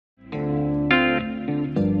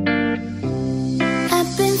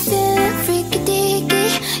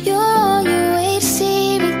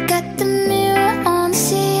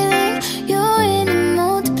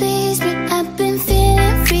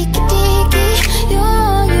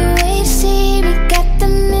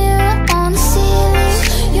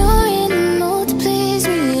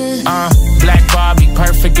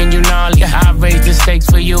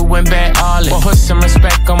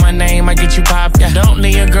Yeah. Don't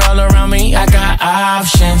leave a girl around me, I got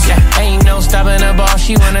options. Yeah. Ain't no stopping the ball,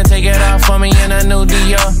 she wanna take it off for me in a new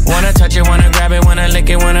Dior. Wanna touch it, wanna grab it, wanna lick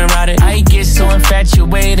it, wanna ride it. I get so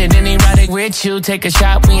infatuated and erotic with you. Take a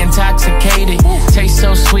shot, we intoxicated. Taste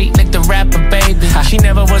so sweet, like the rapper, baby. She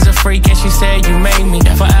never was a freak and she said you made me.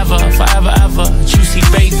 Forever, forever, ever, juicy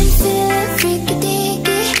baby. Freaky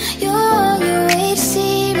deaky, you're on your way to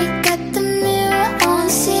see me. Got the mirror on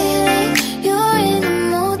the ceiling. You're in the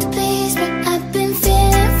mood to please me. I've been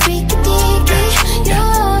feeling freaky deaky.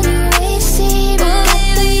 You're on your way to see me. Got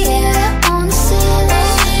the mirror on the ceiling.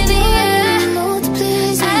 You're in the mood to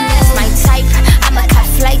please me. That's my type, I'ma cut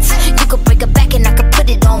flights. You could break a back and I could put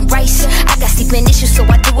it on rice. I got sleeping issues so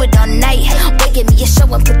I do it all night. Boy, give me a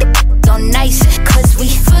show and put the on nice. Cause we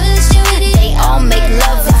first they all make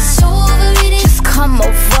love. It's just come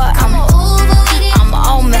over. I'm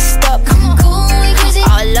all messed up.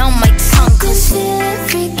 All on my tongue. Cause feeling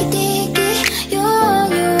freaky deaky. You're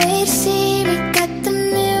on your way to see me. Got the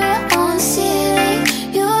mirror on the ceiling.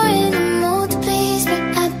 You're in the mood to please me.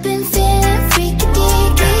 I've been feeling freaky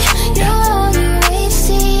deaky. You're on your way to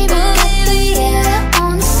see me. Got the mirror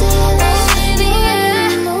on the ceiling. You're in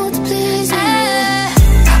the mood to please me.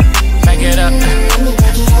 Back it up. Let me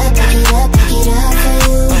back it up, back it up, back it up for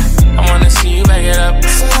you. I wanna see you back it up.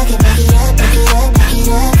 So I can back it up, back it up, back it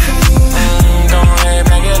up for you. Go ahead,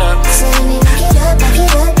 back it up. So let me back it up, back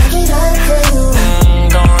it up, back it up for you.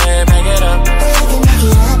 Go ahead, back it up. Boy, I can back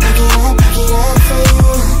it up, back it up, back it up for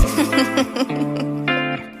you.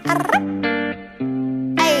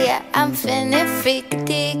 Hey, I'm feeling freaky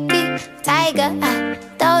deaky. Tyga,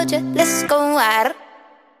 Doja, let's go.